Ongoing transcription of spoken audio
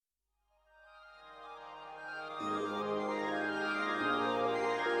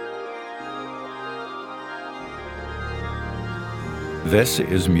This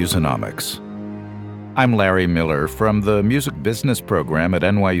is Musonomics. I'm Larry Miller from the Music Business Program at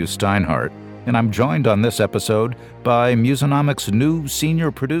NYU Steinhardt, and I'm joined on this episode by Musonomics' new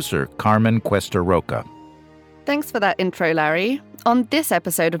senior producer, Carmen Cuesta Roca. Thanks for that intro, Larry. On this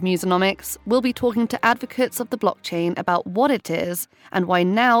episode of Musonomics, we'll be talking to advocates of the blockchain about what it is and why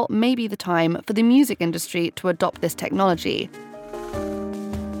now may be the time for the music industry to adopt this technology.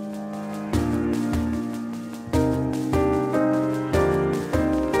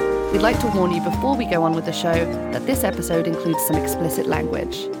 We'd like to warn you before we go on with the show that this episode includes some explicit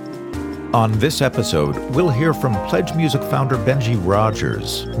language. On this episode, we'll hear from Pledge Music founder Benji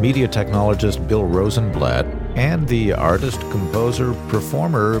Rogers, media technologist Bill Rosenblatt, and the artist, composer,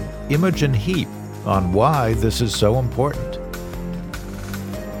 performer Imogen Heap on why this is so important.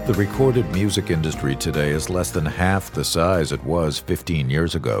 The recorded music industry today is less than half the size it was 15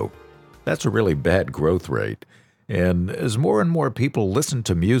 years ago. That's a really bad growth rate. And as more and more people listen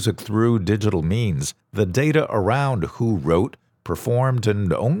to music through digital means, the data around who wrote, performed,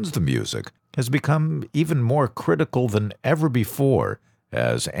 and owns the music has become even more critical than ever before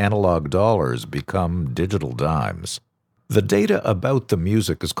as analog dollars become digital dimes. The data about the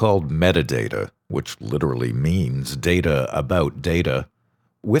music is called metadata, which literally means data about data.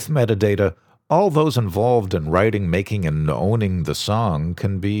 With metadata, all those involved in writing, making, and owning the song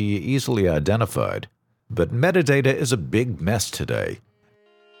can be easily identified. But metadata is a big mess today.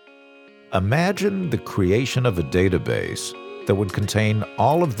 Imagine the creation of a database that would contain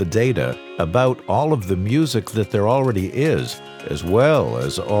all of the data about all of the music that there already is, as well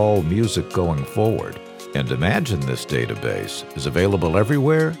as all music going forward. And imagine this database is available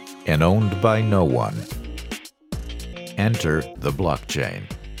everywhere and owned by no one. Enter the blockchain.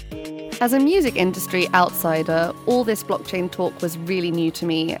 As a music industry outsider, all this blockchain talk was really new to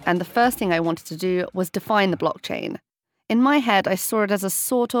me, and the first thing I wanted to do was define the blockchain. In my head, I saw it as a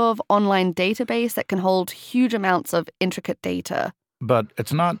sort of online database that can hold huge amounts of intricate data. But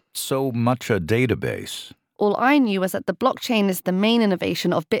it's not so much a database. All I knew was that the blockchain is the main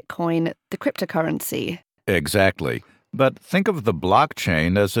innovation of Bitcoin, the cryptocurrency. Exactly. But think of the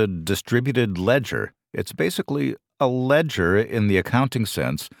blockchain as a distributed ledger. It's basically a ledger in the accounting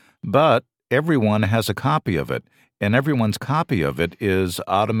sense, but everyone has a copy of it, and everyone's copy of it is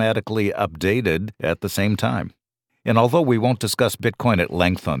automatically updated at the same time. And although we won't discuss Bitcoin at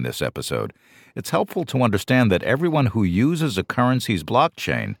length on this episode, it's helpful to understand that everyone who uses a currency's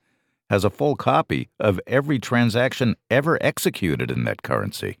blockchain has a full copy of every transaction ever executed in that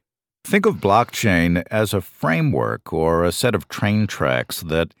currency. Think of blockchain as a framework or a set of train tracks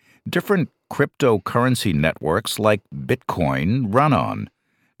that different cryptocurrency networks like Bitcoin run on.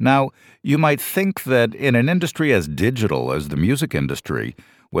 Now, you might think that in an industry as digital as the music industry,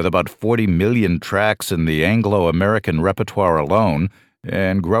 with about 40 million tracks in the Anglo-American repertoire alone,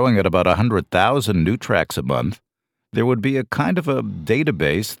 and growing at about 100,000 new tracks a month, there would be a kind of a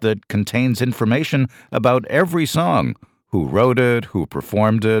database that contains information about every song, who wrote it, who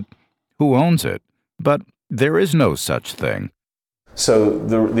performed it, who owns it. But there is no such thing. So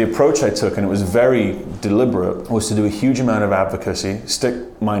the approach I took, and it was very deliberate, was to do a huge amount of advocacy,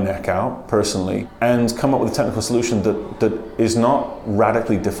 stick my neck out personally, and come up with a technical solution that is not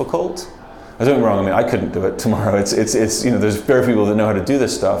radically difficult. Don't get me wrong, I mean, I couldn't do it tomorrow. It's there's very few people that know how to do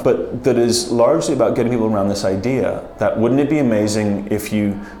this stuff, but that is largely about getting people around this idea that wouldn't it be amazing if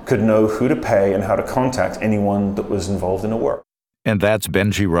you could know who to pay and how to contact anyone that was involved in a work. And that's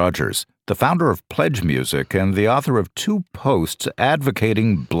Benji Rogers, the founder of Pledge Music and the author of 2 posts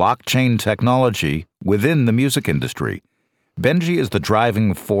advocating blockchain technology within the music industry. Benji is the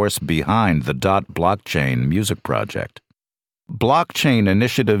driving force behind the .blockchain music project. Blockchain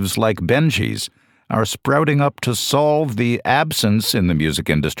initiatives like Benji's are sprouting up to solve the absence in the music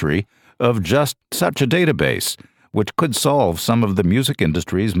industry of just such a database, which could solve some of the music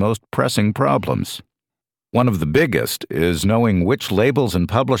industry's most pressing problems. One of the biggest is knowing which labels and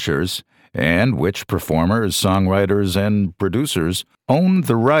publishers and which performers, songwriters, and producers own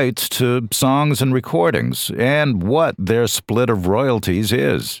the rights to songs and recordings and what their split of royalties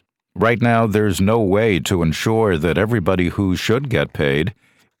is. Right now, there's no way to ensure that everybody who should get paid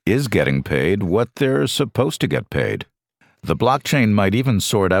is getting paid what they're supposed to get paid. The blockchain might even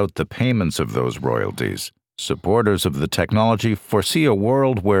sort out the payments of those royalties. Supporters of the technology foresee a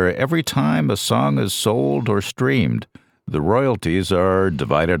world where every time a song is sold or streamed, the royalties are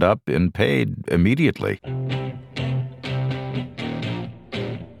divided up and paid immediately.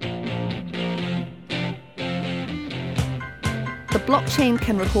 The blockchain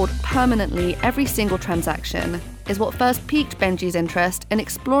can record permanently every single transaction. is what first piqued Benji's interest in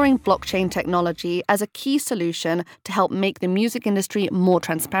exploring blockchain technology as a key solution to help make the music industry more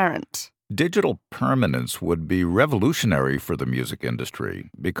transparent. Digital permanence would be revolutionary for the music industry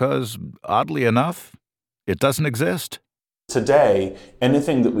because, oddly enough, it doesn't exist. Today,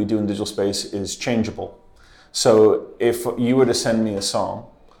 anything that we do in digital space is changeable. So if you were to send me a song,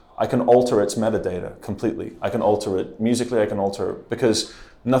 I can alter its metadata completely. I can alter it musically, I can alter it, because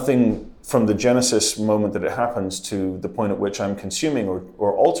nothing from the genesis moment that it happens to the point at which I'm consuming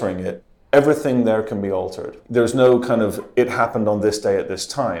or altering it, everything there can be altered. There's no kind of, it happened on this day at this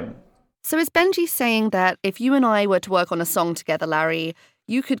time. So is Benji saying that if you and I were to work on a song together, Larry,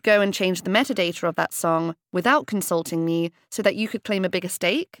 you could go and change the metadata of that song without consulting me so that you could claim a bigger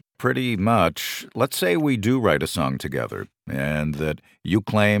stake? Pretty much. Let's say we do write a song together, and that you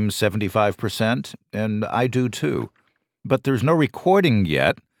claim 75% and I do too. But there's no recording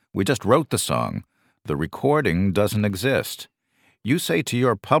yet. We just wrote the song. The recording doesn't exist. You say to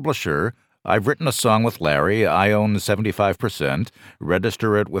your publisher, I've written a song with Larry, I own 75%,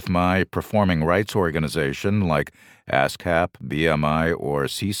 register it with my performing rights organization like ASCAP, BMI, or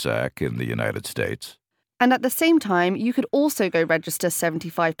CSAC in the United States. And at the same time, you could also go register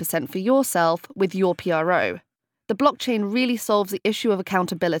 75% for yourself with your PRO. The blockchain really solves the issue of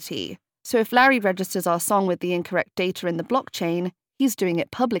accountability. So if Larry registers our song with the incorrect data in the blockchain, he's doing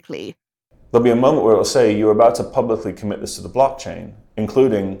it publicly. There'll be a moment where it'll say you're about to publicly commit this to the blockchain,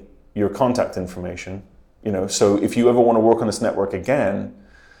 including your contact information. So if you ever want to work on this network again,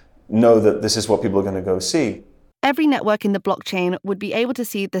 know that this is what people are going to go see. Every network in the blockchain would be able to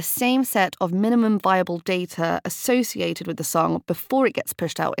see the same set of minimum viable data associated with the song before it gets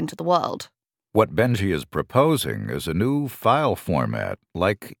pushed out into the world. What Benji is proposing is a new file format,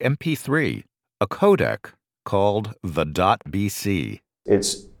 like MP3, a codec called the .bc.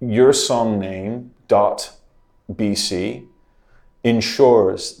 It's your song name, .bc,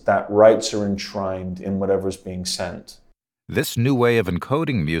 ensures that rights are enshrined in whatever's being sent. This new way of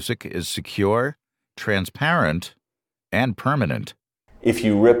encoding music is secure, transparent, and permanent. If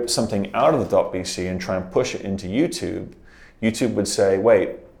you rip something out of the .bc and try and push it into YouTube, YouTube would say,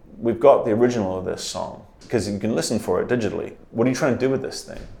 wait, we've got the original of this song, because you can listen for it digitally. What are you trying to do with this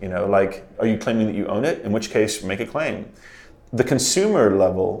thing? Are you claiming that you own it? In which case, make a claim. The consumer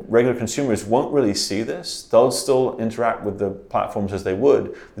level, regular consumers won't really see this. They'll still interact with the platforms as they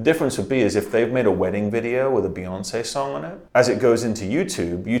would. The difference would be is if they've made a wedding video with a Beyonce song on it, as it goes into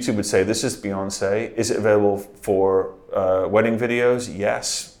YouTube, YouTube would say, this is Beyonce. Is it available for wedding videos?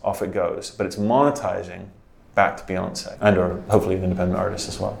 Yes, off it goes. But it's monetizing back to Beyonce and or hopefully an independent artist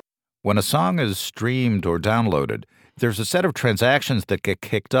as well. When a song is streamed or downloaded, there's a set of transactions that get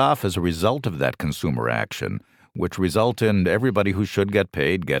kicked off as a result of that consumer action, which result in everybody who should get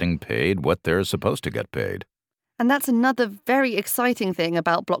paid getting paid what they're supposed to get paid. And that's another very exciting thing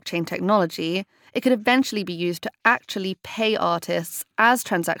about blockchain technology. It could eventually be used to actually pay artists as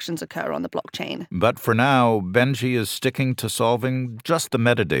transactions occur on the blockchain. But for now, Benji is sticking to solving just the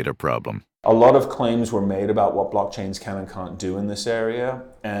metadata problem. A lot of claims were made about what blockchains can and can't do in this area,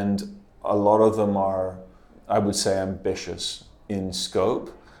 and a lot of them are, I would say, ambitious in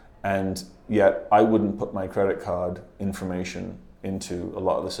scope, and yet I wouldn't put my credit card information into a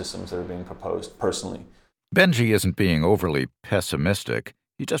lot of the systems that are being proposed, personally. Benji isn't being overly pessimistic.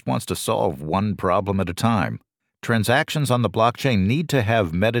 He just wants to solve one problem at a time. Transactions on the blockchain need to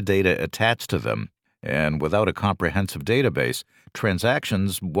have metadata attached to them, and without a comprehensive database,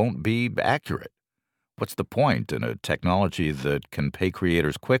 transactions won't be accurate. What's the point in a technology that can pay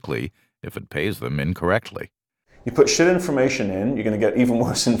creators quickly if it pays them incorrectly? You put shit information in, you're going to get even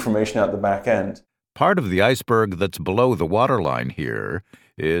worse information out the back end. Part of the iceberg that's below the waterline here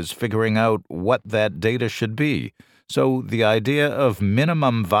is figuring out what that data should be. So the idea of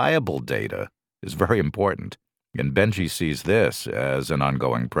minimum viable data is very important, and Benji sees this as an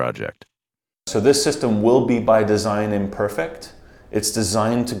ongoing project. So this system will be by design imperfect. It's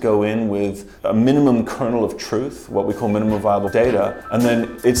designed to go in with a minimum kernel of truth, what we call minimum viable data, and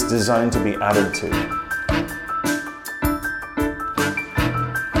then it's designed to be added to.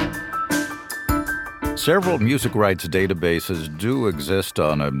 Several music rights databases do exist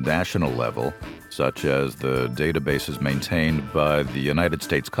on a national level, such as the databases maintained by the United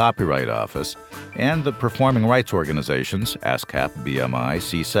States Copyright Office and the performing rights organizations ASCAP, BMI,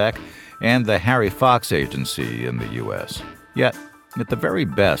 CSAC, and the Harry Fox Agency in the U.S. Yet, at the very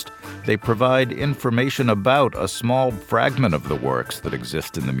best, they provide information about a small fragment of the works that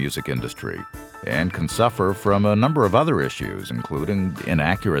exist in the music industry and can suffer from a number of other issues, including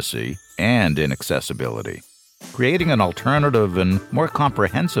inaccuracy and inaccessibility. Creating an alternative and more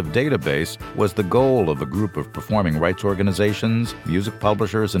comprehensive database was the goal of a group of performing rights organizations, music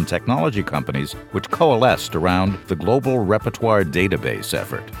publishers, and technology companies which coalesced around the Global Repertoire Database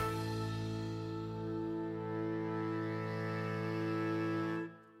effort.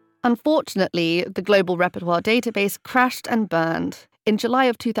 Unfortunately, the Global Repertoire Database crashed and burned. In July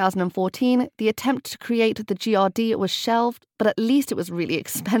of 2014, the attempt to create the GRD was shelved, but at least it was really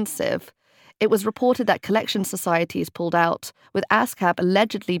expensive. It was reported that collection societies pulled out, with ASCAP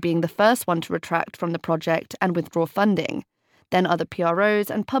allegedly being the first one to retract from the project and withdraw funding. Then other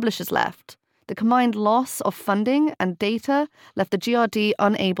PROs and publishers left. The combined loss of funding and data left the GRD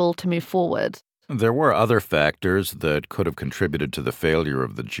unable to move forward. There were other factors that could have contributed to the failure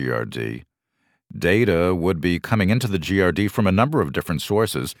of the GRD. Data would be coming into the GRD from a number of different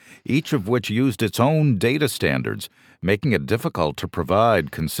sources, each of which used its own data standards, making it difficult to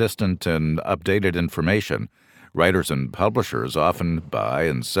provide consistent and updated information. Writers and publishers often buy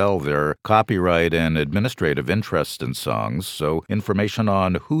and sell their copyright and administrative interests in songs, so information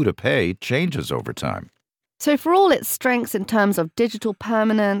on who to pay changes over time. So for all its strengths in terms of digital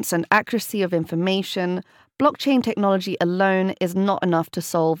permanence and accuracy of information, blockchain technology alone is not enough to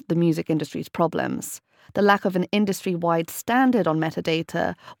solve the music industry's problems. The lack of an industry-wide standard on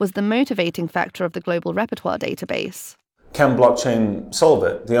metadata was the motivating factor of the Global Repertoire Database. Can blockchain solve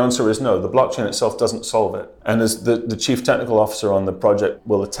it? The answer is no. The blockchain itself doesn't solve it. And as the chief technical officer on the project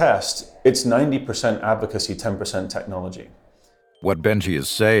will attest, it's 90% advocacy, 10% technology. What Benji is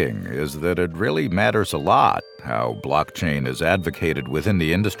saying is that it really matters a lot how blockchain is advocated within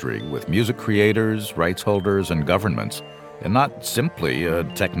the industry with music creators, rights holders, and governments, and not simply a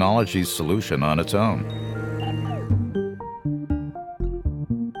technology solution on its own.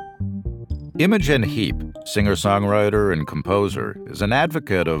 Imogen Heap, singer-songwriter and composer, is an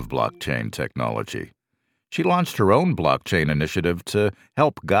advocate of blockchain technology. She launched her own blockchain initiative to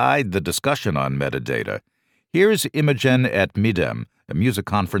help guide the discussion on metadata. Here's Imogen at MIDEM, a music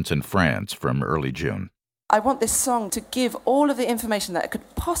conference in France, from early June. I want this song to give all of the information that I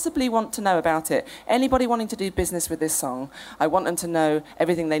could possibly want to know about it. Anybody wanting to do business with this song, I want them to know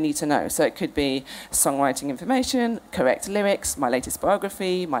everything they need to know. So it could be songwriting information, correct lyrics, my latest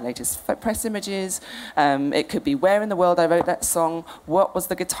biography, my latest press images. It could be where in the world I wrote that song, what was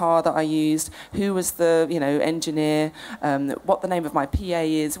the guitar that I used, who was the engineer, what the name of my PA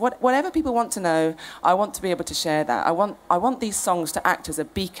is. Whatever people want to know, I want to be able to share that. I want these songs to act as a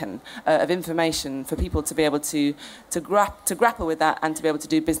beacon of information for people to be able to grapple with that and to be able to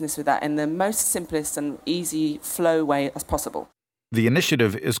do business with that in the most simplest and easy flow way as possible. The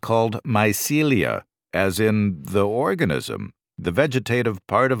initiative is called mycelia, as in the organism, the vegetative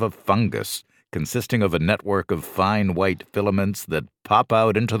part of a fungus, consisting of a network of fine white filaments that pop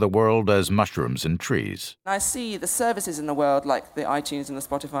out into the world as mushrooms in trees. I see the services in the world, like the iTunes and the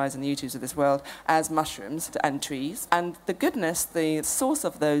Spotifys and the YouTubes of this world, as mushrooms and trees. And the goodness, the source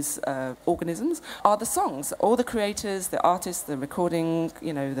of those organisms, are the songs. All the creators, the artists, the recording,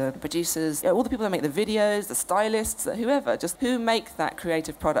 the producers, all the people that make the videos, the stylists, whoever, just who make that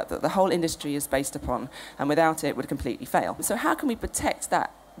creative product that the whole industry is based upon. And without it, would completely fail. So how can we protect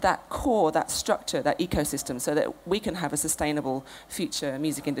that core, that structure, that ecosystem, so that we can have a sustainable future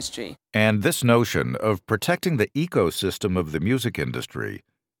music industry? And this notion of protecting the ecosystem of the music industry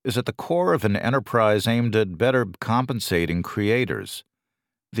is at the core of an enterprise aimed at better compensating creators.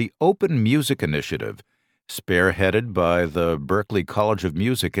 The Open Music Initiative, spearheaded by the Berklee College of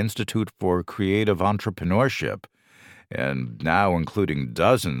Music Institute for Creative Entrepreneurship, and now including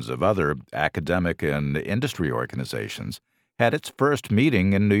dozens of other academic and industry organizations, had its first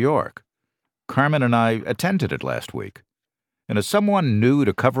meeting in New York. Carmen and I attended it last week. And as someone new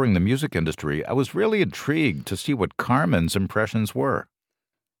to covering the music industry, I was really intrigued to see what Carmen's impressions were.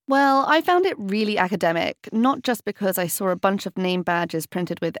 Well, I found it really academic, not just because I saw a bunch of name badges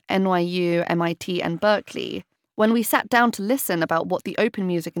printed with NYU, MIT, and Berklee. When we sat down to listen about what the Open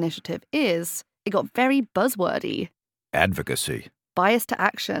Music Initiative is, it got very buzzwordy. Advocacy. Bias to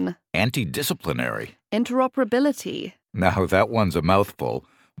action. Anti-disciplinary. Interoperability. Now, that one's a mouthful,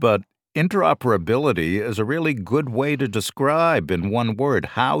 but interoperability is a really good way to describe, in one word,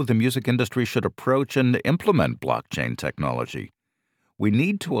 how the music industry should approach and implement blockchain technology. We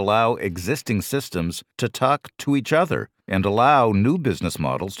need to allow existing systems to talk to each other and allow new business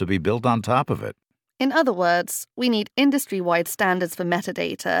models to be built on top of it. In other words, we need industry-wide standards for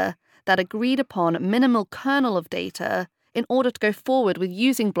metadata, that agreed-upon minimal kernel of data, in order to go forward with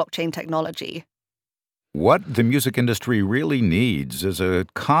using blockchain technology. What the music industry really needs is a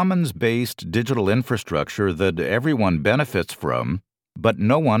commons-based digital infrastructure that everyone benefits from, but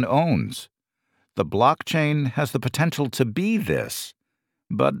no one owns. the blockchain has the potential to be this,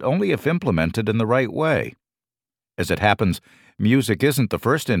 but only if implemented in the right way. As it happens, music isn't the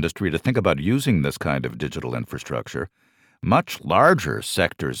first industry to think about using this kind of digital infrastructure. Much larger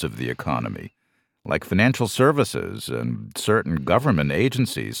sectors of the economy, like financial services and certain government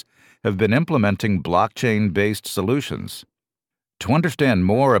agencies, have been implementing blockchain-based solutions. To understand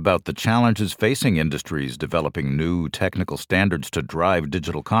more about the challenges facing industries developing new technical standards to drive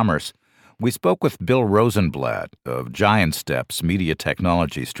digital commerce, we spoke with Bill Rosenblatt of Giant Steps Media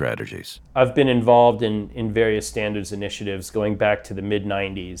Technology Strategies. I've been involved in various standards initiatives going back to the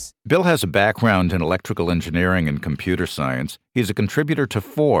mid-90s. Bill has a background in electrical engineering and computer science. He's a contributor to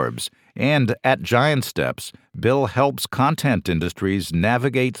Forbes, and at Giant Steps, Bill helps content industries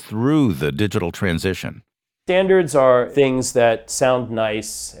navigate through the digital transition. Standards are things that sound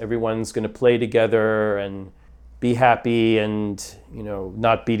nice. Everyone's going to play together and be happy and,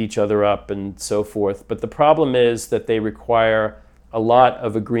 not beat each other up and so forth. But the problem is that they require a lot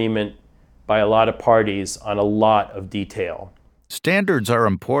of agreement by a lot of parties on a lot of detail. Standards are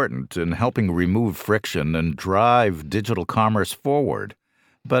important in helping remove friction and drive digital commerce forward.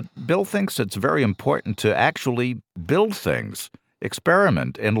 But Bill thinks it's very important to actually build things,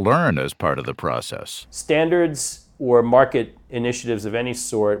 experiment, and learn as part of the process. Standards or market initiatives of any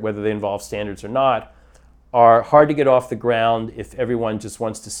sort, whether they involve standards or not, are hard to get off the ground if everyone just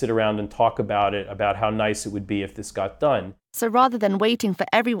wants to sit around and talk about it, about how nice it would be if this got done. So rather than waiting for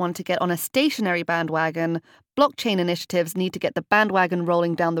everyone to get on a stationary bandwagon, blockchain initiatives need to get the bandwagon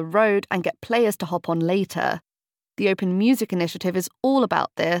rolling down the road and get players to hop on later. The Open Music Initiative is all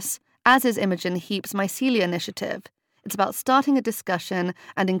about this, as is Imogen Heap's Mycelia Initiative. It's about starting a discussion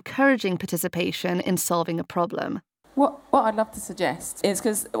and encouraging participation in solving a problem. What I'd love to suggest is,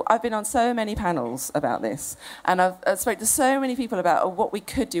 because I've been on so many panels about this, and I've spoken to so many people about what we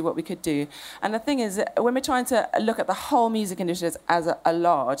could do. And the thing is, when we're trying to look at the whole music industry as a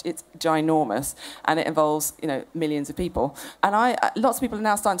large, it's ginormous, and it involves millions of people. And lots of people are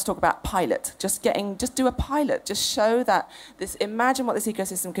now starting to talk about pilot, just do a pilot, just show that imagine what this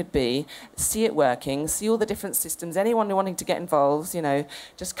ecosystem could be, see it working, see all the different systems. Anyone wanting to get involved,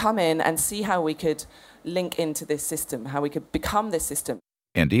 just come in and see how we could link into this system, how we could become this system.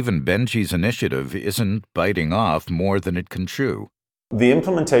 And even Benji's initiative isn't biting off more than it can chew. The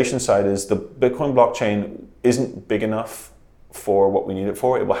implementation side is the Bitcoin blockchain isn't big enough for what we need it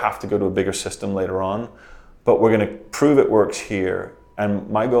for. It will have to go to a bigger system later on, but we're going to prove it works here. And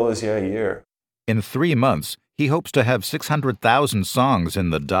my goal is, a year. In 3 months, he hopes to have 600,000 songs in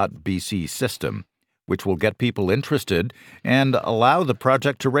the .bc system, which will get people interested and allow the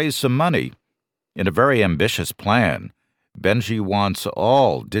project to raise some money. In a very ambitious plan, Benji wants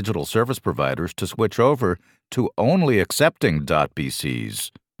all digital service providers to switch over to only accepting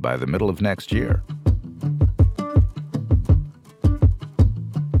 .bcs by the middle of next year.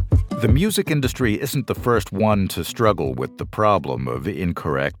 The music industry isn't the first one to struggle with the problem of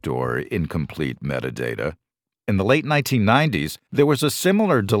incorrect or incomplete metadata. In the late 1990s, there was a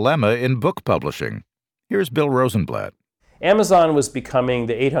similar dilemma in book publishing. Here's Bill Rosenblatt. Amazon was becoming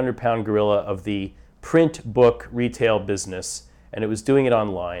the 800-pound gorilla of the print book retail business, and it was doing it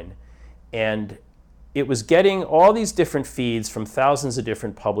online. And it was getting all these different feeds from thousands of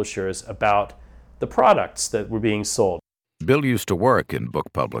different publishers about the products that were being sold. Bill used to work in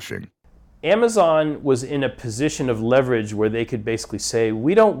book publishing. Amazon was in a position of leverage where they could basically say,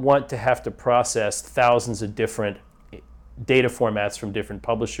 we don't want to have to process thousands of different data formats from different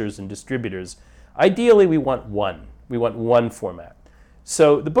publishers and distributors. Ideally, we want one. We want one format.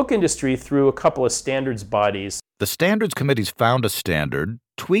 So the book industry, through a couple of standards bodies. The standards committees found a standard,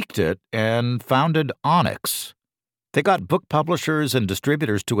 tweaked it, and founded Onyx. They got book publishers and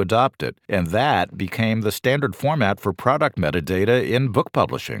distributors to adopt it, and that became the standard format for product metadata in book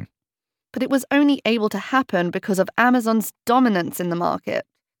publishing. But it was only able to happen because of Amazon's dominance in the market.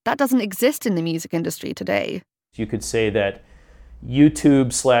 That doesn't exist in the music industry today. You could say that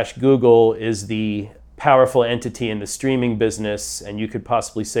YouTube/Google is the powerful entity in the streaming business, and you could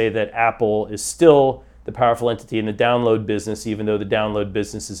possibly say that Apple is still the powerful entity in the download business, even though the download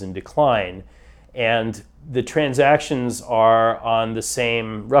business is in decline. And the transactions are on the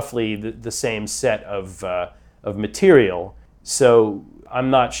same, roughly the same set of material. So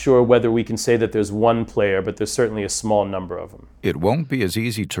I'm not sure whether we can say that there's one player, but there's certainly a small number of them. It won't be as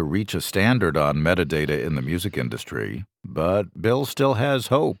easy to reach a standard on metadata in the music industry, but Bill still has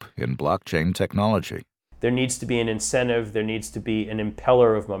hope in blockchain technology. There needs to be an incentive, there needs to be an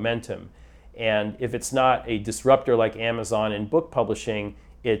impeller of momentum. And if it's not a disruptor like Amazon in book publishing,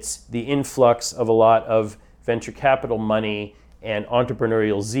 it's the influx of a lot of venture capital money and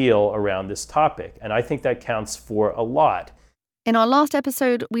entrepreneurial zeal around this topic. And I think that counts for a lot. In our last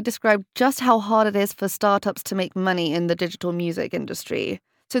episode, we described just how hard it is for startups to make money in the digital music industry.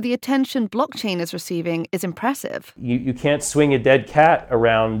 So the attention blockchain is receiving is impressive. You can't swing a dead cat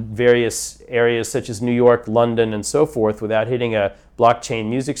around various areas such as New York, London, and so forth without hitting a blockchain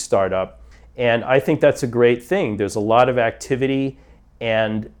music startup. And I think that's a great thing. There's a lot of activity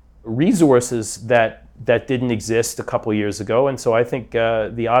and resources that didn't exist a couple years ago. And so I think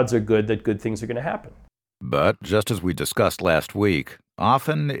the odds are good that good things are going to happen. But just as we discussed last week,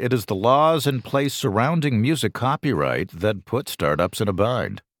 often it is the laws in place surrounding music copyright that put startups in a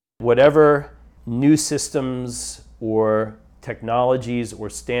bind. Whatever new systems or technologies or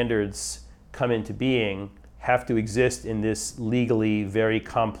standards come into being have to exist in this legally very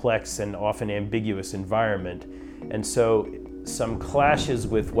complex and often ambiguous environment. And so some clashes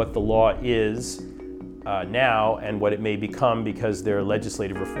with what the law is now and what it may become because there are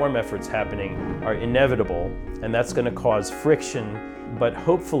legislative reform efforts happening are inevitable, and that's going to cause friction, but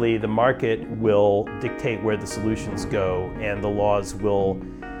hopefully the market will dictate where the solutions go and the laws will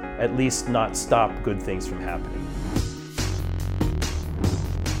at least not stop good things from happening.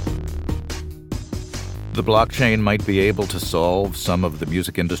 The blockchain might be able to solve some of the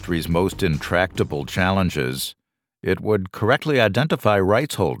music industry's most intractable challenges. It would correctly identify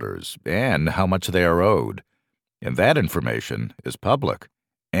rights holders and how much they are owed. And that information is public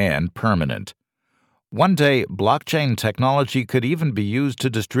and permanent. One day, blockchain technology could even be used to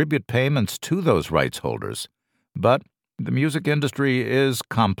distribute payments to those rights holders. But the music industry is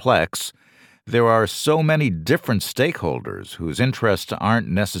complex. There are so many different stakeholders whose interests aren't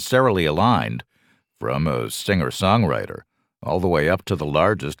necessarily aligned, from a singer-songwriter all the way up to the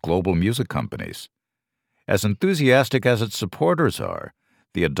largest global music companies. As enthusiastic as its supporters are,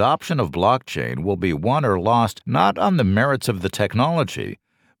 the adoption of blockchain will be won or lost not on the merits of the technology,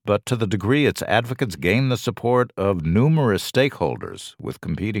 but to the degree its advocates gain the support of numerous stakeholders with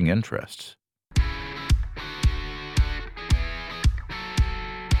competing interests.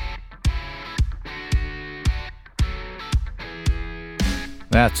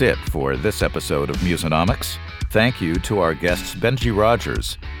 That's it for this episode of Musonomics. Thank you to our guests Benji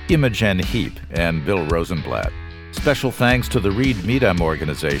Rogers, Imogen Heap, and Bill Rosenblatt. Special thanks to the Reed Meadham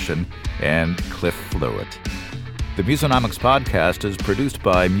Organization and Cliff Flewitt. The Musonomics podcast is produced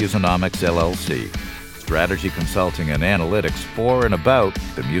by Musonomics LLC, strategy consulting and analytics for and about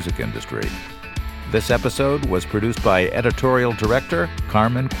the music industry. This episode was produced by editorial director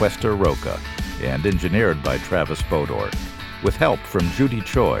Carmen Cuesta Roca and engineered by Travis Fodor, with help from Judy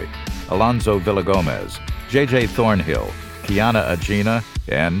Choi, Alonzo Villagomez, J.J. Thornhill, Kiana Agina,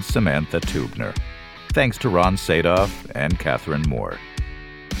 and Samantha Tubner. Thanks to Ron Sadoff and Catherine Moore.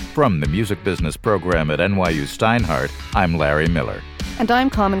 From the Music Business Program at NYU Steinhardt, I'm Larry Miller. And I'm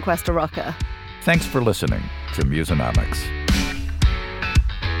Carmen Cuesta Roca. Thanks for listening to Musonomics.